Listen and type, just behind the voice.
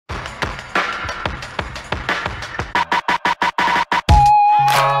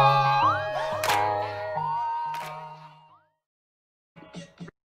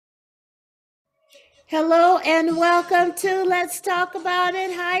Hello and welcome to Let's Talk About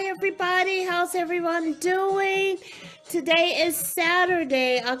It. Hi, everybody. How's everyone doing? Today is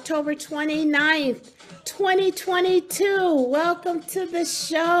Saturday, October 29th, 2022. Welcome to the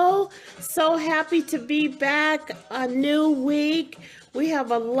show. So happy to be back. A new week. We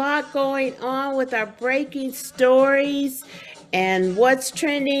have a lot going on with our breaking stories and what's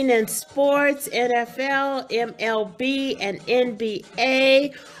trending in sports, NFL, MLB, and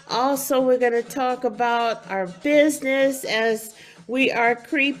NBA. Also, we're going to talk about our business as we are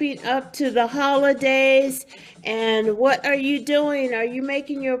creeping up to the holidays. And what are you doing? Are you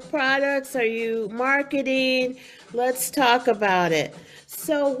making your products? Are you marketing? Let's talk about it.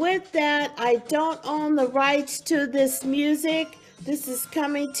 So with that, I don't own the rights to this music. This is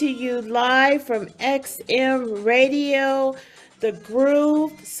coming to you live from XM Radio, The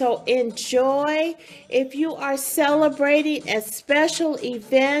Groove. So enjoy. If you are celebrating a special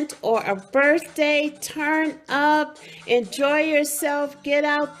event or a birthday, turn up, enjoy yourself, get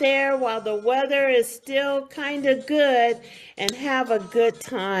out there while the weather is still kind of good and have a good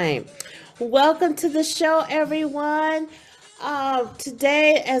time. Welcome to the show, everyone.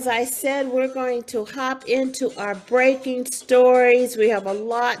 Today, as I said, we're going to hop into our breaking stories. We have a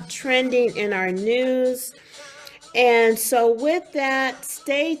lot trending in our news. And so with that,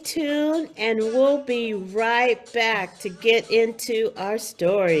 stay tuned and we'll be right back to get into our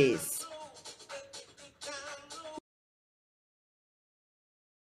stories.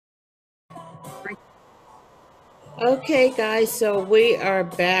 Okay, guys, so we are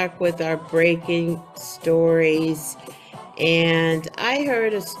back with our breaking stories. And I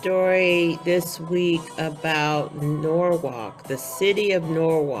heard a story this week about Norwalk. The city of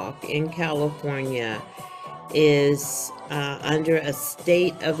Norwalk in California is under a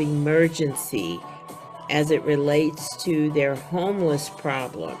state of emergency as it relates to their homeless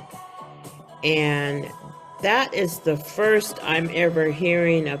problem. And that is the first I'm ever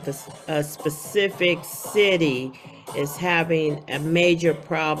hearing of a specific city is having a major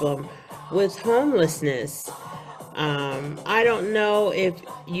problem with homelessness. I don't know if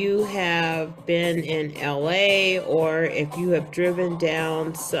you have been in LA or if you have driven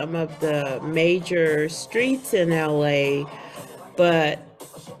down some of the major streets in LA, but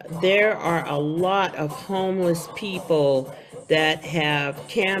there are a lot of homeless people that have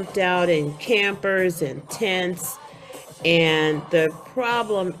camped out in campers and tents, and the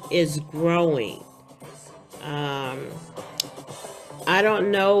problem is growing. I don't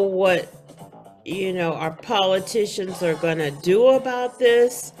know what our politicians are going to do about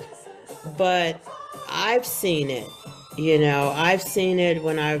this, but I've seen it. I've seen it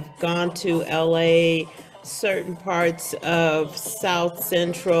when I've gone to LA, certain parts of South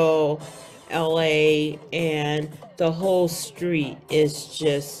Central LA, and the whole street is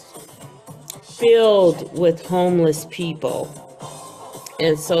just filled with homeless people.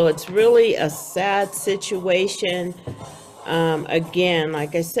 And so it's really a sad situation. Again,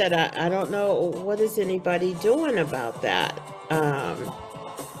 like I said, I don't know what is anybody doing about that.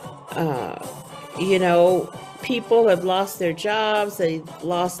 People have lost their jobs, they've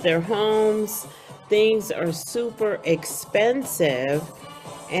lost their homes, things are super expensive.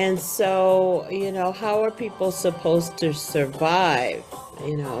 And so, how are people supposed to survive?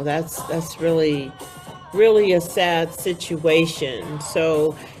 That's really, really a sad situation.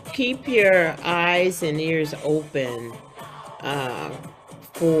 So keep your eyes and ears open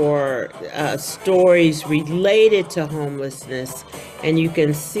for stories related to homelessness, and you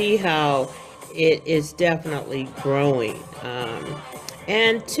can see how it is definitely growing.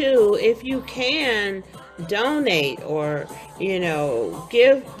 And two, if you can donate or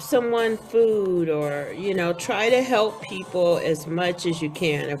give someone food or try to help people as much as you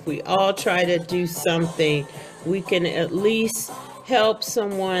can. If we all try to do something, we can at least help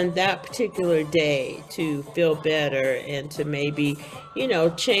someone that particular day to feel better and to maybe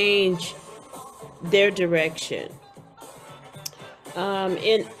change their direction.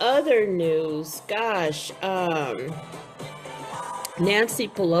 In other news, gosh, Nancy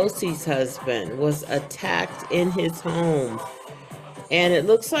Pelosi's husband was attacked in his home, and it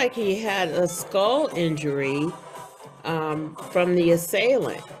looks like he had a skull injury from the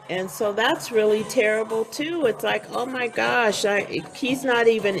assailant. And so that's really terrible too. It's like, oh my gosh, he's not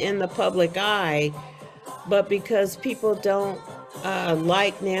even in the public eye, but because people don't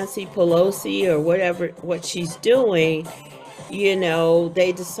like Nancy Pelosi or what she's doing,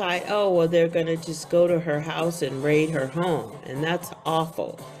 they decide, oh, well, they're going to just go to her house and raid her home. And that's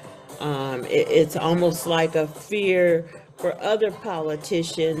awful. It's almost like a fear for other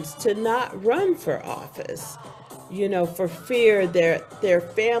politicians to not run for office, for fear their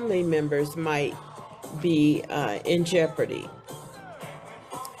family members might be in jeopardy.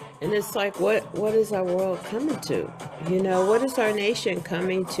 And it's like, what is our world coming to? You know, what is our nation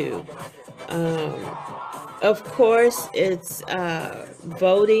coming to? Of course, it's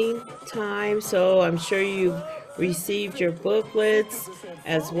voting time, so I'm sure you've received your booklets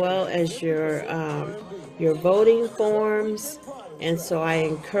as well as your voting forms. And so I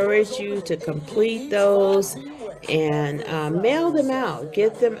encourage you to complete those and mail them out.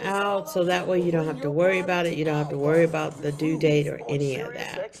 Get them out so that way you don't have to worry about it. You don't have to worry about the due date or any of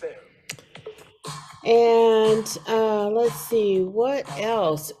that. And let's see, what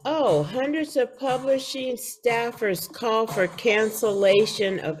else? Oh, hundreds of publishing staffers call for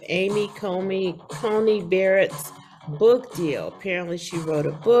cancellation of Amy Coney Barrett's book deal. Apparently she wrote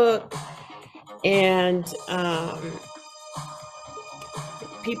a book, and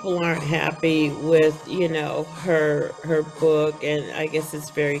people aren't happy with, you know, her book, and I guess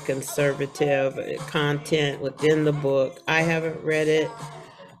it's very conservative content within the book. I haven't read it.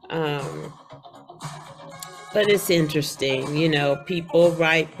 But it's interesting, you know, people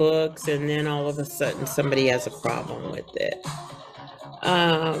write books and then all of a sudden somebody has a problem with it.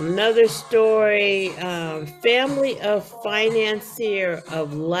 Another story, family of financier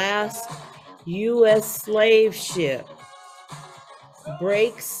of last U.S. slave ship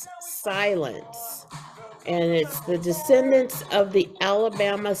breaks silence. And it's the descendants of the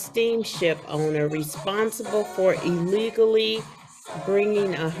Alabama steamship owner responsible for illegally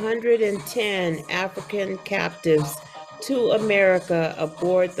bringing 110 African captives to America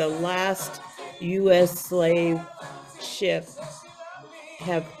aboard the last U.S. slave ship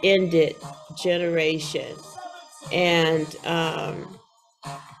have ended generation. And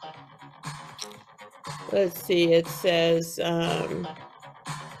let's see, it says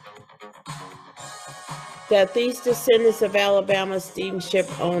that these descendants of Alabama steamship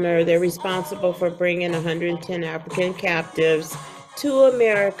owner, they're responsible for bringing 110 African captives to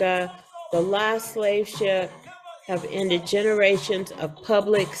America. The last slave ship have ended generations of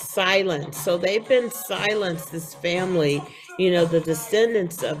public silence. So they've been silenced, this family, you know, the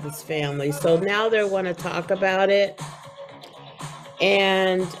descendants of this family. So now they want to talk about it.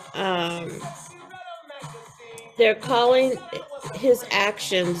 And they're calling his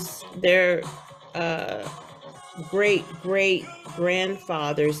actions, their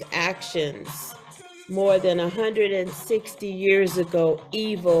great-great-grandfather's actions more than 160 years ago,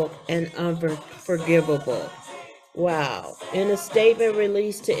 evil and unforgivable. Wow. In a statement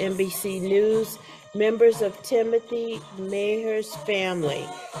released to NBC News, members of Timothy Maher's family,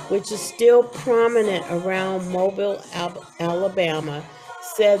 which is still prominent around Mobile, Alabama,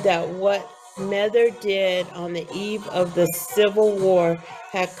 said that what Mather did on the eve of the Civil War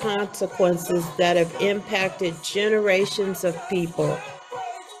had consequences that have impacted generations of people.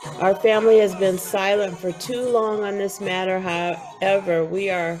 Our family has been silent for too long on this matter. However, we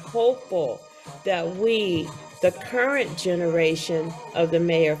are hopeful that we, the current generation of the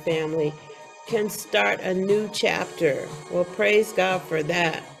Maher family, can start a new chapter. Well, praise God for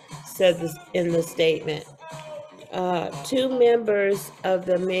that, said this in the statement. Two members of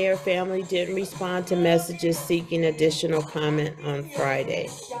the Maher family didn't respond to messages seeking additional comment on Friday.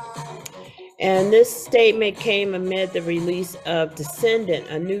 And this statement came amid the release of Descendant,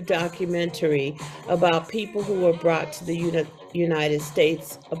 a new documentary about people who were brought to the United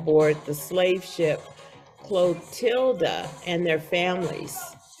States aboard the slave ship Clotilda and their families.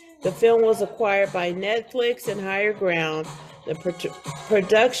 The film was acquired by Netflix and Higher Ground, the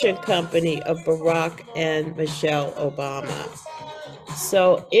production company of Barack and Michelle Obama.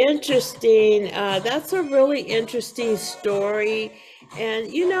 So interesting. That's a really interesting story.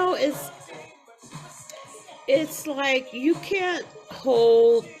 And, you know, it's like you can't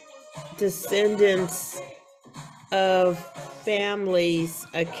hold descendants of families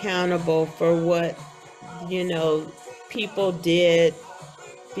accountable for what, you know, people did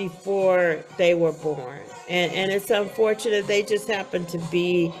before they were born. And it's unfortunate they just happen to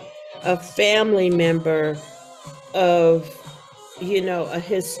be a family member of, you know, a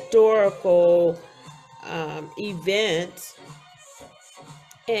historical event,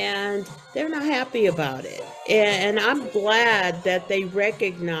 and they're not happy about it. And I'm glad that they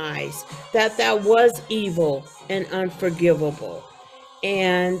recognize that that was evil and unforgivable.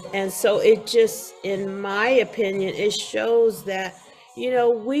 And so it just, in my opinion, it shows that, you know,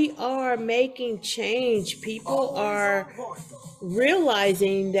 we are making change. People are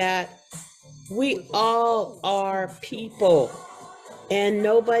realizing that we all are people and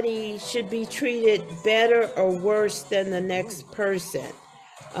nobody should be treated better or worse than the next person.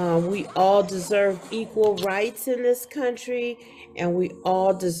 We all deserve equal rights in this country, and we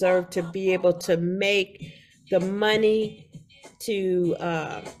all deserve to be able to make the money to,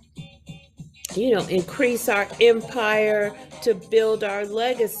 increase our empire, to build our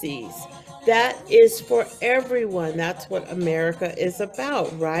legacies. That is for everyone. That's what America is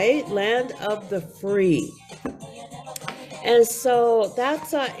about, right? Land of the free. And so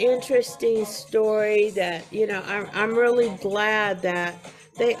that's an interesting story that, I'm really glad that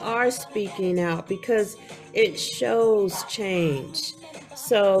they are speaking out because it shows change.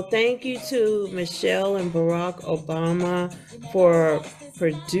 So thank you to Michelle and Barack Obama for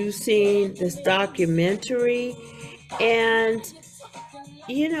producing this documentary and,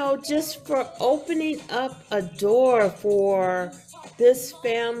 just for opening up a door for this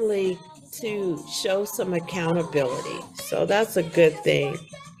family to show some accountability. So that's a good thing.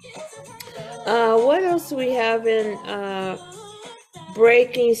 What else do we have in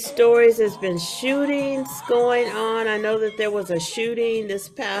breaking stories? There's been shootings going on. I know that there was a shooting this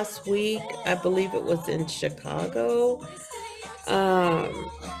past week. I believe it was in Chicago.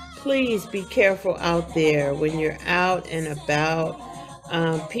 Please be careful out there when you're out and about.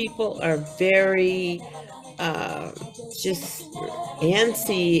 People are very just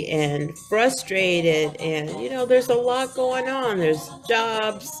antsy and frustrated, and there's a lot going on. There's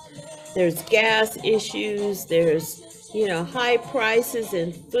jobs, there's gas issues, there's high prices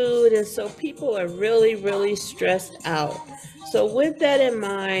in food, and so people are really, really stressed out. So with that in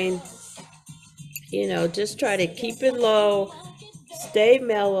mind, just try to keep it low, stay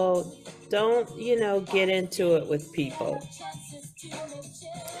mellow, don't get into it with people.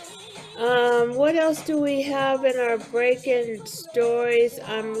 What else do we have in our breaking stories?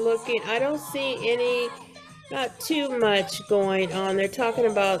 I'm looking, I don't see any, not too much going on. They're talking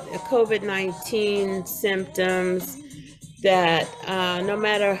about COVID-19 symptoms that no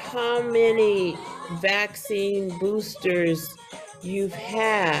matter how many vaccine boosters you've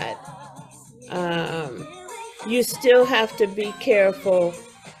had, you still have to be careful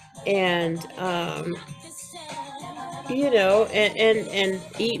and and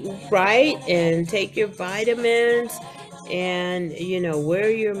eat right and take your vitamins and wear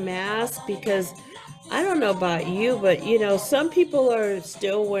your mask, because I don't know about you, but some people are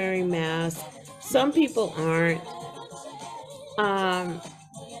still wearing masks, some people aren't.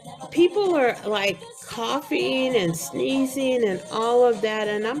 People are like coughing and sneezing and all of that,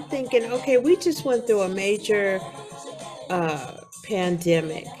 and I'm thinking, okay, we just went through a major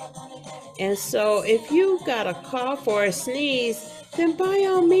pandemic. And so if you got a cough or a sneeze, then by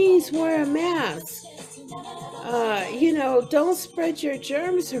all means wear a mask. Don't spread your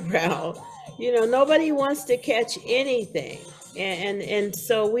germs around. Nobody wants to catch anything. And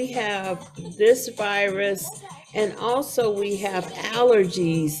so we have this virus, and also we have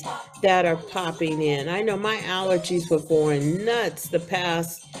allergies that are popping in. I know my allergies were going nuts the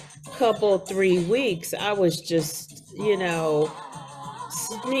past couple, 3 weeks. I was just,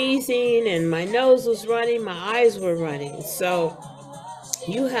 sneezing, and my nose was running, my eyes were running. So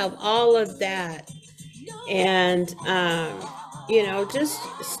you have all of that, and just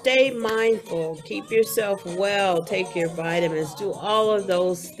stay mindful, keep yourself well, take your vitamins, do all of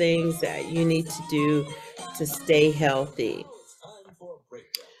those things that you need to do to stay healthy.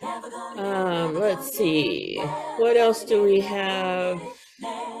 Let's see, what else do we have?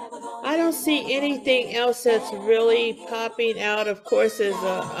 I don't see anything else that's really popping out. Of course, there's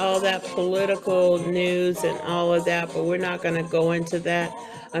all that political news and all of that, but we're not going to go into that.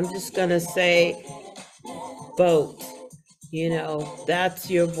 I'm just going to say vote. That's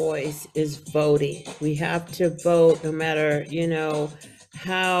your voice, is voting. We have to vote no matter,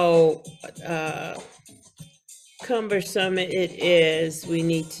 how cumbersome it is. We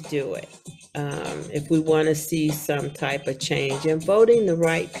need to do it. If we want to see some type of change, and voting the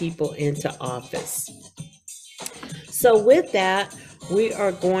right people into office. So with that, we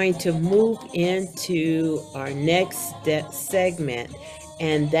are going to move into our next segment,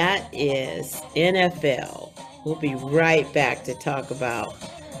 and that is NFL. We'll be right back to talk about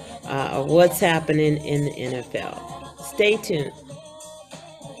what's happening in the NFL. Stay tuned.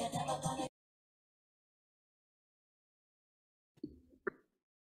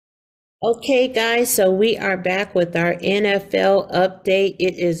 Okay, guys, so we are back with our NFL update.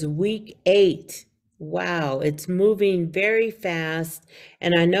 It is week 8. Wow, it's moving very fast.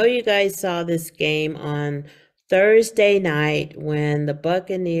 And I know you guys saw this game on Thursday night when the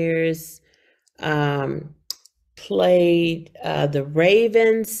Buccaneers played the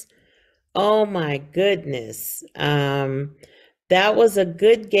Ravens. Oh my goodness. That was a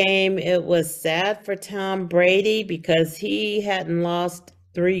good game. It was sad for Tom Brady because he hadn't lost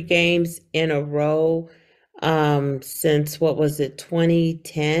 3 games in a row since what was it,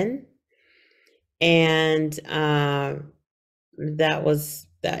 2010? And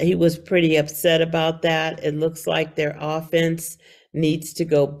that he was pretty upset about that. It looks like their offense needs to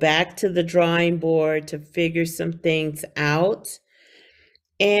go back to the drawing board to figure some things out.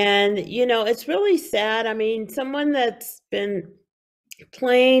 And it's really sad. I mean, someone that's been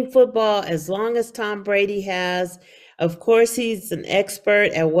playing football as long as Tom Brady has, of course, he's an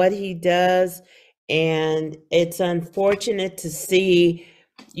expert at what he does. And it's unfortunate to see,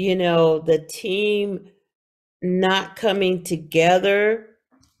 the team not coming together.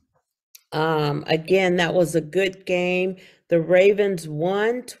 Again, that was a good game. The Ravens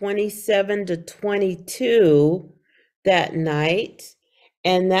won 27-22 that night,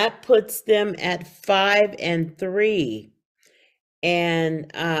 and that puts them at 5-3.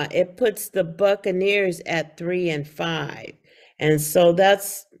 And it puts the Buccaneers at 3-5. And so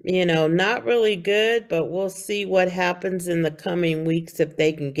that's, not really good, but we'll see what happens in the coming weeks if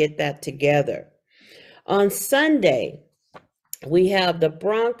they can get that together. On Sunday, we have the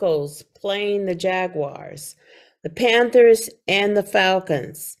Broncos playing the Jaguars, the Panthers and the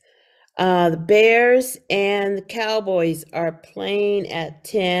Falcons. The Bears and the Cowboys are playing at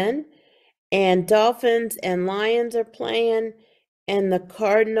 10, and Dolphins and Lions are playing, and the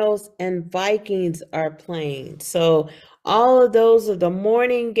Cardinals and Vikings are playing. So all of those are the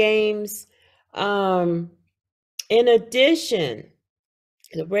morning games. In addition,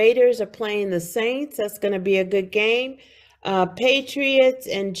 the Raiders are playing the Saints. That's going to be a good game. Patriots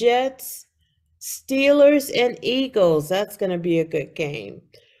and Jets, Steelers and Eagles. That's going to be a good game.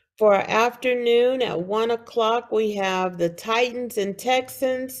 For our afternoon at 1 o'clock, we have the Titans and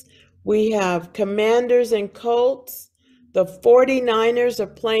Texans. We have Commanders and Colts. The 49ers are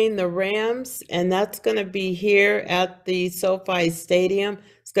playing the Rams, and that's going to be here at the SoFi Stadium.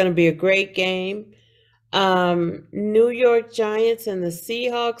 It's going to be a great game. New York Giants and the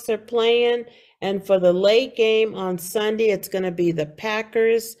Seahawks are playing. And for the late game on Sunday, it's going to be the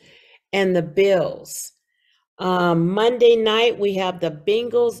Packers and the Bills. Monday night, we have the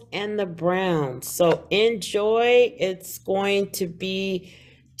Bengals and the Browns. So enjoy. It's going to be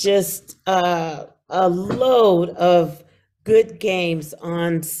just a load of good games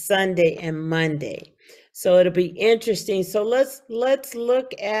on Sunday and Monday. So it'll be interesting. So let's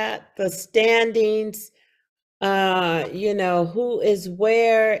look at the standings, who is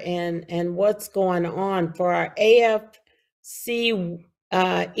where and what's going on. For our AFC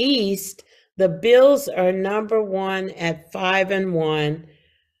East, the Bills are number 1 at 5-1.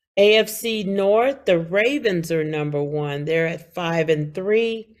 AFC North, the Ravens are number 1. They're at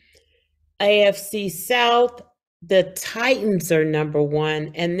 5-3. AFC South, the Titans are number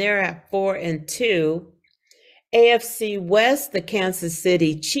 1, and they're at 4-2. AFC West, the Kansas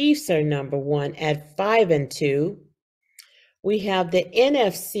City Chiefs are number 1 at 5-2. We have the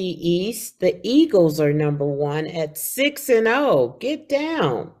NFC East, the Eagles are number 1 at 6-0. Get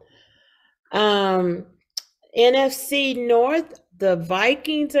down. NFC North, the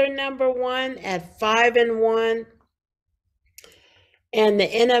Vikings are number 1 at 5-1. And the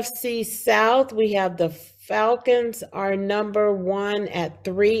NFC South, we have the Falcons are number 1 at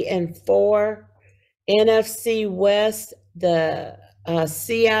 3-4. NFC West, the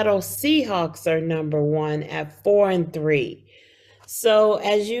Seattle Seahawks are number 1 at 4-3. So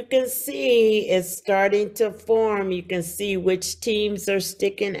as you can see, it's starting to form. You can see which teams are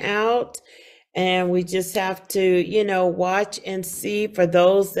sticking out. And we just have to, watch and see for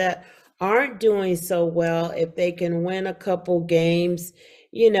those that aren't doing so well, if they can win a couple games.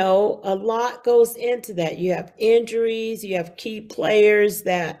 A lot goes into that. You have injuries, you have key players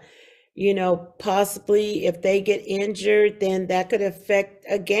that, possibly if they get injured, then that could affect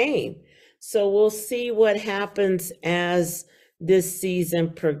a game. So we'll see what happens as this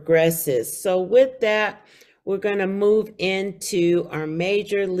season progresses. So with that, we're going to move into our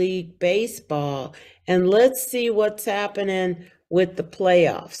Major League Baseball, and let's see what's happening with the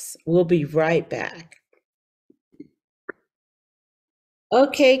playoffs. We'll be right back.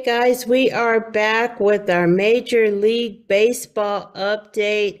 Okay, guys, we are back with our Major League Baseball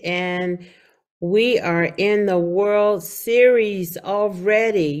update, and we are in the World Series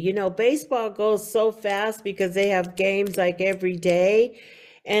already. Baseball goes so fast because they have games like every day.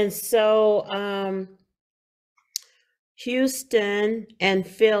 And so Houston and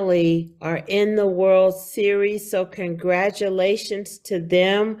Philly are in the World Series. So congratulations to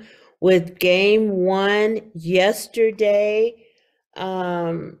them with game 1 yesterday.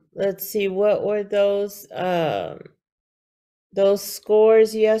 Let's see, what were those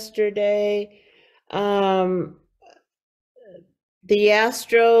scores yesterday? The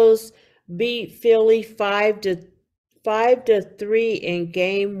Astros beat Philly 5-3 in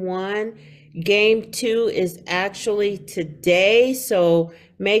game one. Game two is actually today, so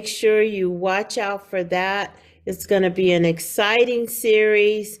make sure you watch out for that. It's going to be an exciting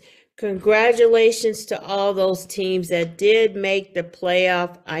series. Congratulations to all those teams that did make the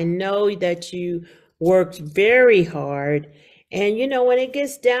playoff. I know that you worked very hard. And when it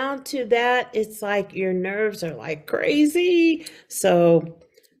gets down to that, it's like your nerves are like crazy. So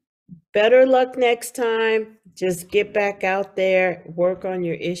better luck next time. Just get back out there, work on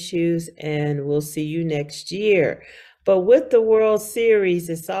your issues, and we'll see you next year. But with the World Series,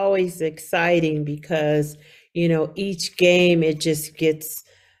 it's always exciting because, each game it just gets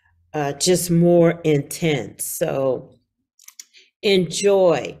just more intense. So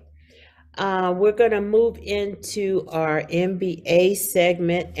enjoy. We're going to move into our NBA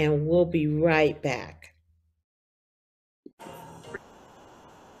segment and we'll be right back.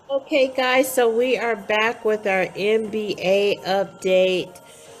 Okay, guys, so we are back with our NBA update.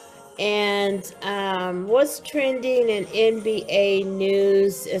 And what's trending in NBA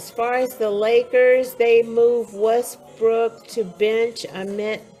news? As far as the Lakers, they moved Westbrook to bench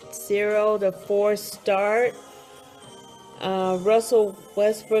amid 0-4 start. Russell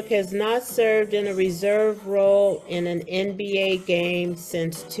Westbrook has not served in a reserve role in an NBA game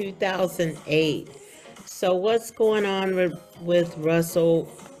since 2008. So what's going on with Russell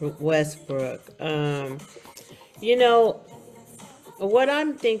Westbrook? What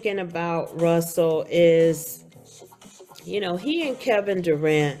I'm thinking about Russell is, he and Kevin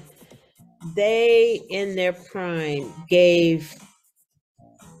Durant, they in their prime gave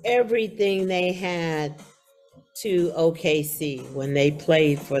everything they had to OKC when they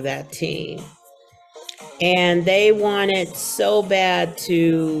played for that team. And they wanted so bad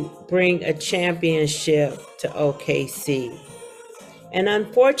to bring a championship to OKC. And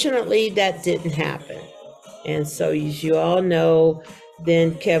unfortunately, that didn't happen. And so, as you all know,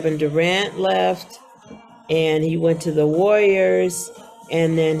 then Kevin Durant left and he went to the Warriors.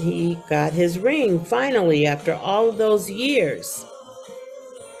 And then he got his ring finally after all of those years.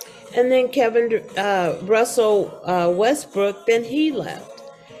 And then Russell Westbrook, then he left.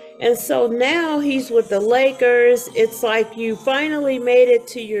 And so now he's with the Lakers. It's like you finally made it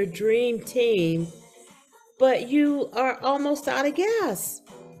to your dream team, but you are almost out of gas.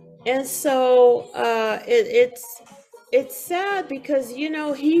 And so it's sad because,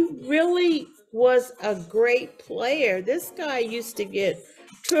 he really was a great player. This guy used to get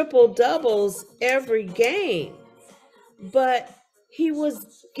triple doubles every game, but he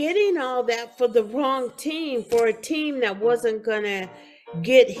was getting all that for the wrong team, for a team that wasn't going to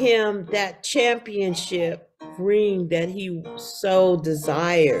get him that championship ring that he so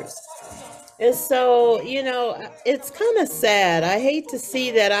desires. And so, it's kind of sad. I hate to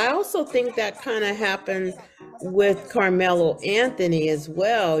see that. I also think that kind of happened with Carmelo Anthony as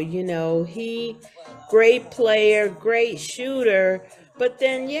well. He, great player, great shooter. But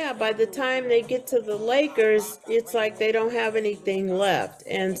then, by the time they get to the Lakers, it's like they don't have anything left.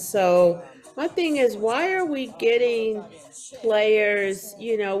 And so my thing is, why are we getting players?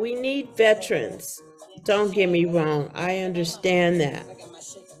 We need veterans. Don't get me wrong. I understand that.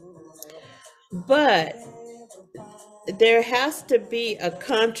 But there has to be a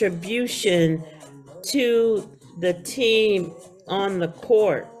contribution to the team on the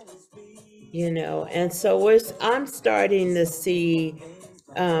court, and so I'm starting to see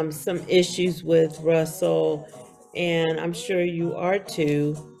some issues with Russell, and I'm sure you are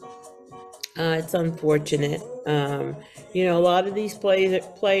too. It's unfortunate. A lot of these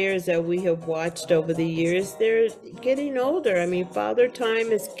players that we have watched over the years, they're getting older. I mean, father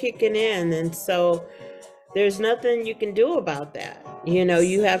time is kicking in, and so there's nothing you can do about that.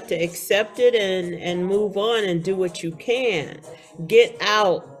 You have to accept it and move on and do what you can. Get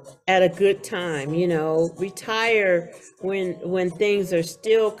out at a good time, retire when things are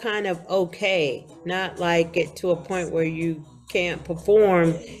still kind of okay, not like get to a point where you can't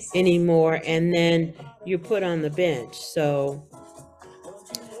perform anymore and then you're put on the bench. So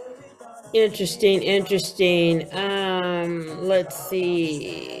interesting. Let's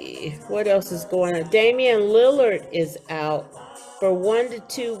see what else is going on. Damian Lillard is out for 1 to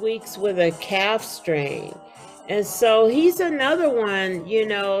 2 weeks with a calf strain. And so he's another one,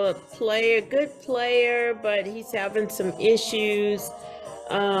 good player, but he's having some issues.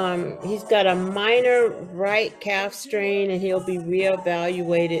 He's got a minor right calf strain and he'll be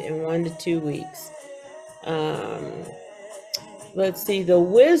reevaluated in 1 to 2 weeks. Let's see, the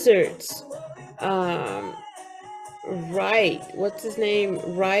Wizards, Wright, what's his name?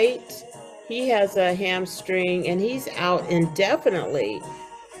 Wright. he has a hamstring and he's out indefinitely.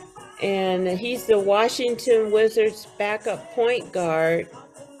 And he's the Washington Wizards backup point guard.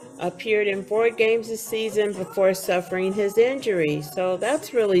 Appeared in 4 games this season before suffering his injury. So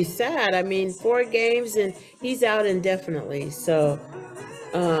that's really sad. I mean, 4 games and he's out indefinitely. So,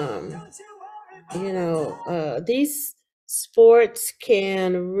 these sports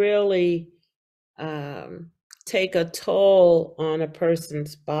can really take a toll on a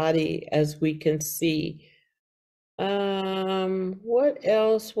person's body, as we can see. What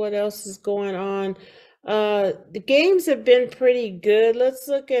else? What else is going on? The games have been pretty good. Let's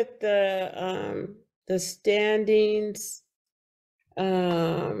look at the standings.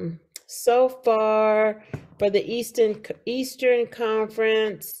 So far for the Eastern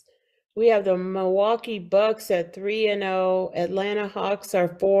Conference, we have the Milwaukee Bucks at 3-0. Atlanta Hawks are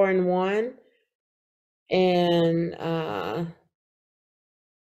 4-1, and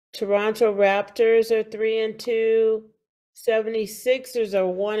Toronto Raptors are 3-2. 76ers are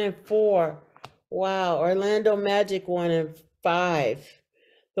 1-4. Wow. Orlando Magic 1-5.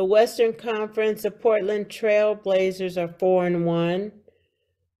 The Western Conference, the Portland Trail Blazers are 4-1.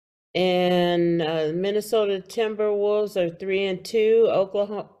 And Minnesota Timberwolves are 3-2.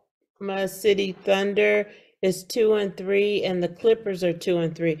 Oklahoma City Thunder is 2-3, and the Clippers are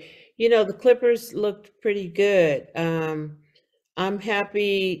 2-3. You know, the Clippers looked pretty good. I'm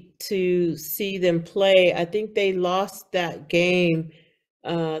happy to see them play. I think they lost that game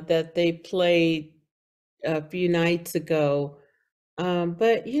that they played a few nights ago.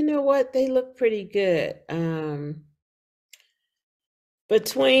 But you know what? They look pretty good.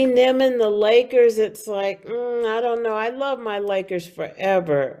 Between them and the Lakers, it's like, I don't know. I love my Lakers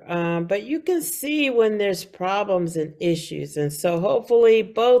forever. But you can see when there's problems and issues. And so hopefully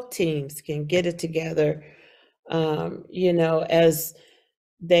both teams can get it together, as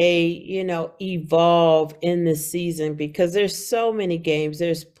they, evolve in the season, because there's so many games.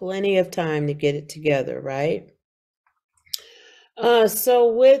 There's plenty of time to get it together, right?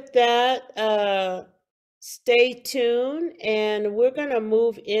 So with that, stay tuned, and we're going to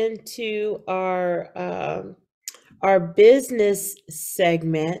move into our business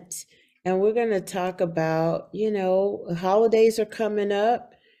segment, and we're going to talk about, holidays are coming up.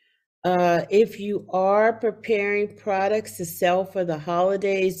 If you are preparing products to sell for the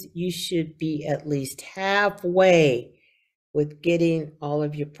holidays, you should be at least halfway with getting all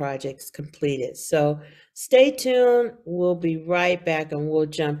of your projects completed. So stay tuned. We'll be right back, and we'll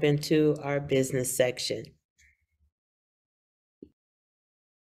jump into our business section.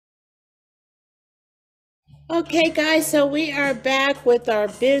 Okay, guys, so we are back with our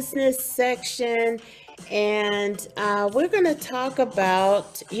business section, and we're going to talk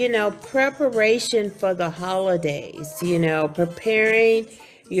about, preparation for the holidays, preparing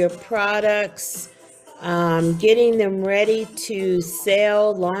your products, getting them ready to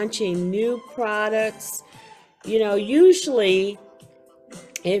sell, launching new products. Usually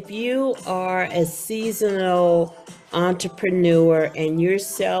if you are a seasonal entrepreneur and you're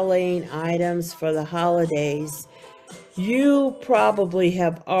selling items for the holidays, you probably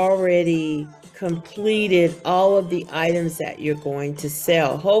have already completed all of the items that you're going to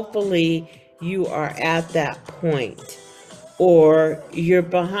sell. Hopefully you are at that point, or you're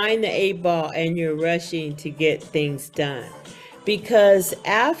behind the 8 ball and you're rushing to get things done, because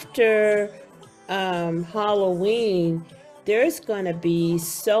after Halloween, there's going to be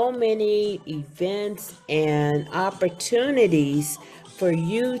so many events and opportunities for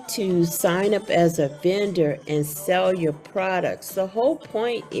you to sign up as a vendor and sell your products. The whole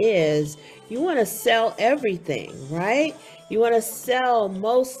point is you want to sell everything, right? You want to sell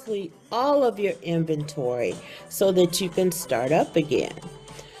mostly all of your inventory so that you can start up again.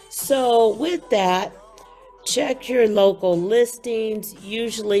 So with that, check your local listings,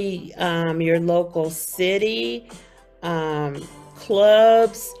 usually your local city,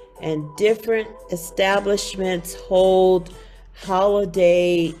 clubs, and different establishments hold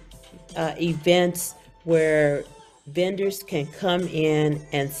holiday events where vendors can come in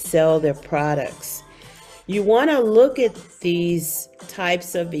and sell their products. You want to look at these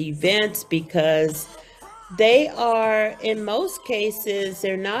types of events because they are, in most cases,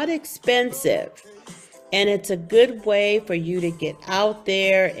 they're not expensive. And it's a good way for you to get out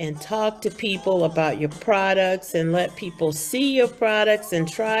there and talk to people about your products and let people see your products and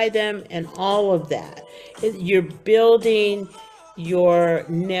try them and all of that. You're building your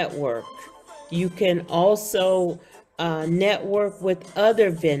network. You can also network with other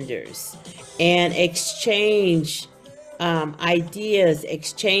vendors and exchange ideas,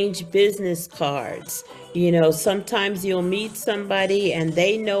 exchange business cards. You know, sometimes you'll meet somebody and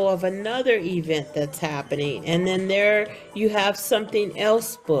they know of another event that's happening, and then there you have something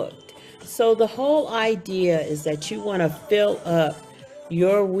else booked. So the whole idea is that you want to fill up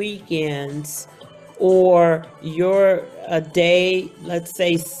your weekends or your a day, let's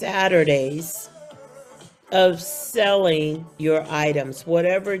say Saturdays, of selling your items,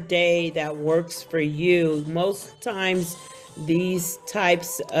 whatever day that works for you. Most times these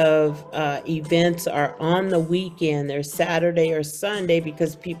types of events are on the weekend. They're Saturday or Sunday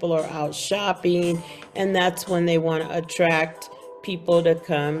because people are out shopping, and that's when they want to attract people to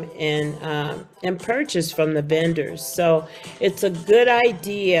come and purchase from the vendors. So it's a good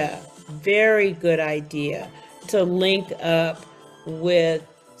idea, very good idea, to link up with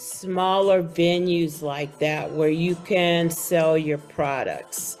smaller venues like that where you can sell your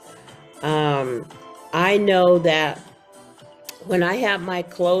products. I know that when I had my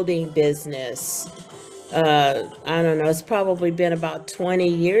clothing business, I don't know, it's probably been about 20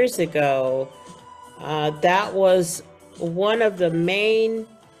 years ago. That was one of the main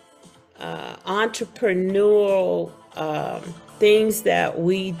entrepreneurial things that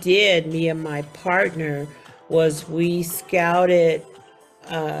we did, me and my partner, was we scouted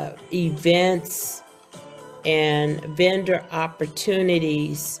events and vendor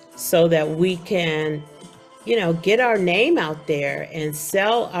opportunities so that we can, you know, get our name out there and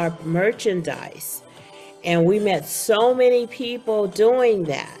sell our merchandise. And we met so many people doing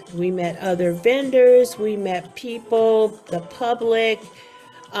that. We met other vendors, we met people, the public,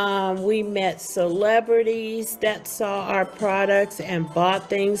 we met celebrities that saw our products and bought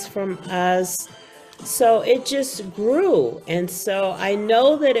things from us. So it just grew. And so I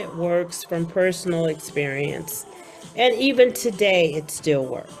know that it works from personal experience. And even today, it still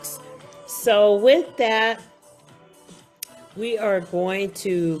works. So with that, we are going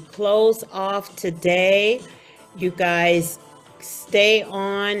to close off today. You guys stay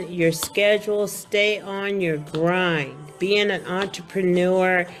on your schedule, stay on your grind. Being an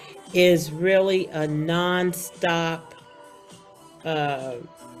entrepreneur is really a nonstop.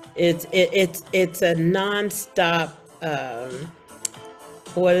 It's a nonstop.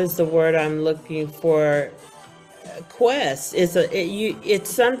 What is the word I'm looking for? Quest. It's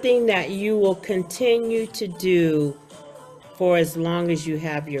something that you will continue to do for as long as you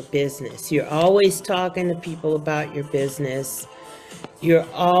have your business. You're always talking to people about your business. You're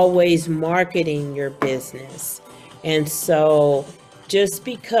always marketing your business. And so just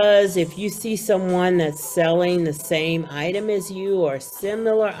because if you see someone that's selling the same item as you or a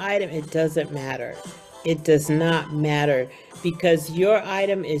similar item, it doesn't matter. It does not matter, because your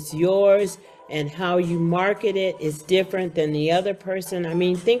item is yours and how you market it is different than the other person. I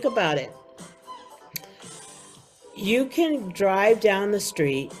mean, think about it. You can drive down the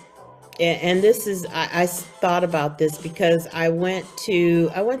street, and this is, I thought about this because I went to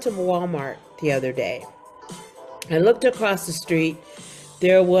Walmart the other day. I looked across the street.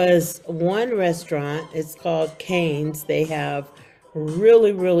 There was one restaurant. It's called Cane's. They have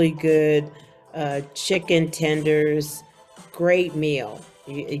really, really good chicken tenders. Great meal.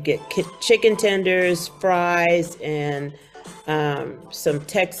 You get chicken tenders, fries, and some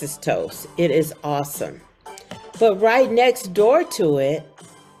Texas toast. It is awesome. But right next door to it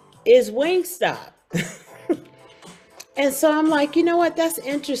is Wingstop. And so I'm like, you know what? That's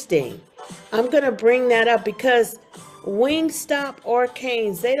interesting. I'm going to bring that up because Wingstop or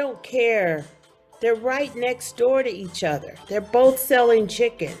Cane's, they don't care. They're right next door to each other. They're both selling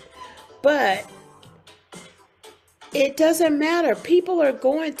chicken. But it doesn't matter. People are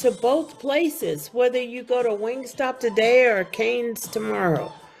going to both places, whether you go to Wingstop today or Cane's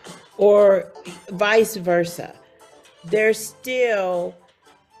tomorrow, or vice versa.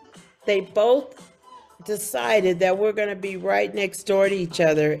 They both decided that we're going to be right next door to each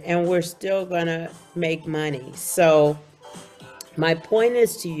other and we're still going to make money. So my point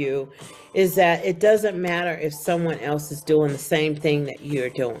is to you is that it doesn't matter if someone else is doing the same thing that you're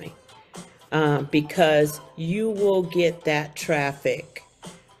doing, because you will get that traffic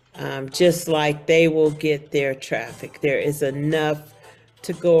just like they will get their traffic. There is enough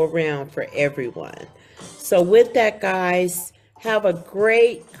to go around for everyone. So with that, guys, have a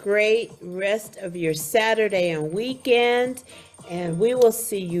great rest of your Saturday and weekend, and we will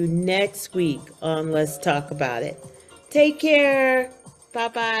see you next week on Let's Talk About It. Take care.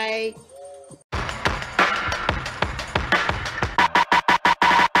 Bye-bye.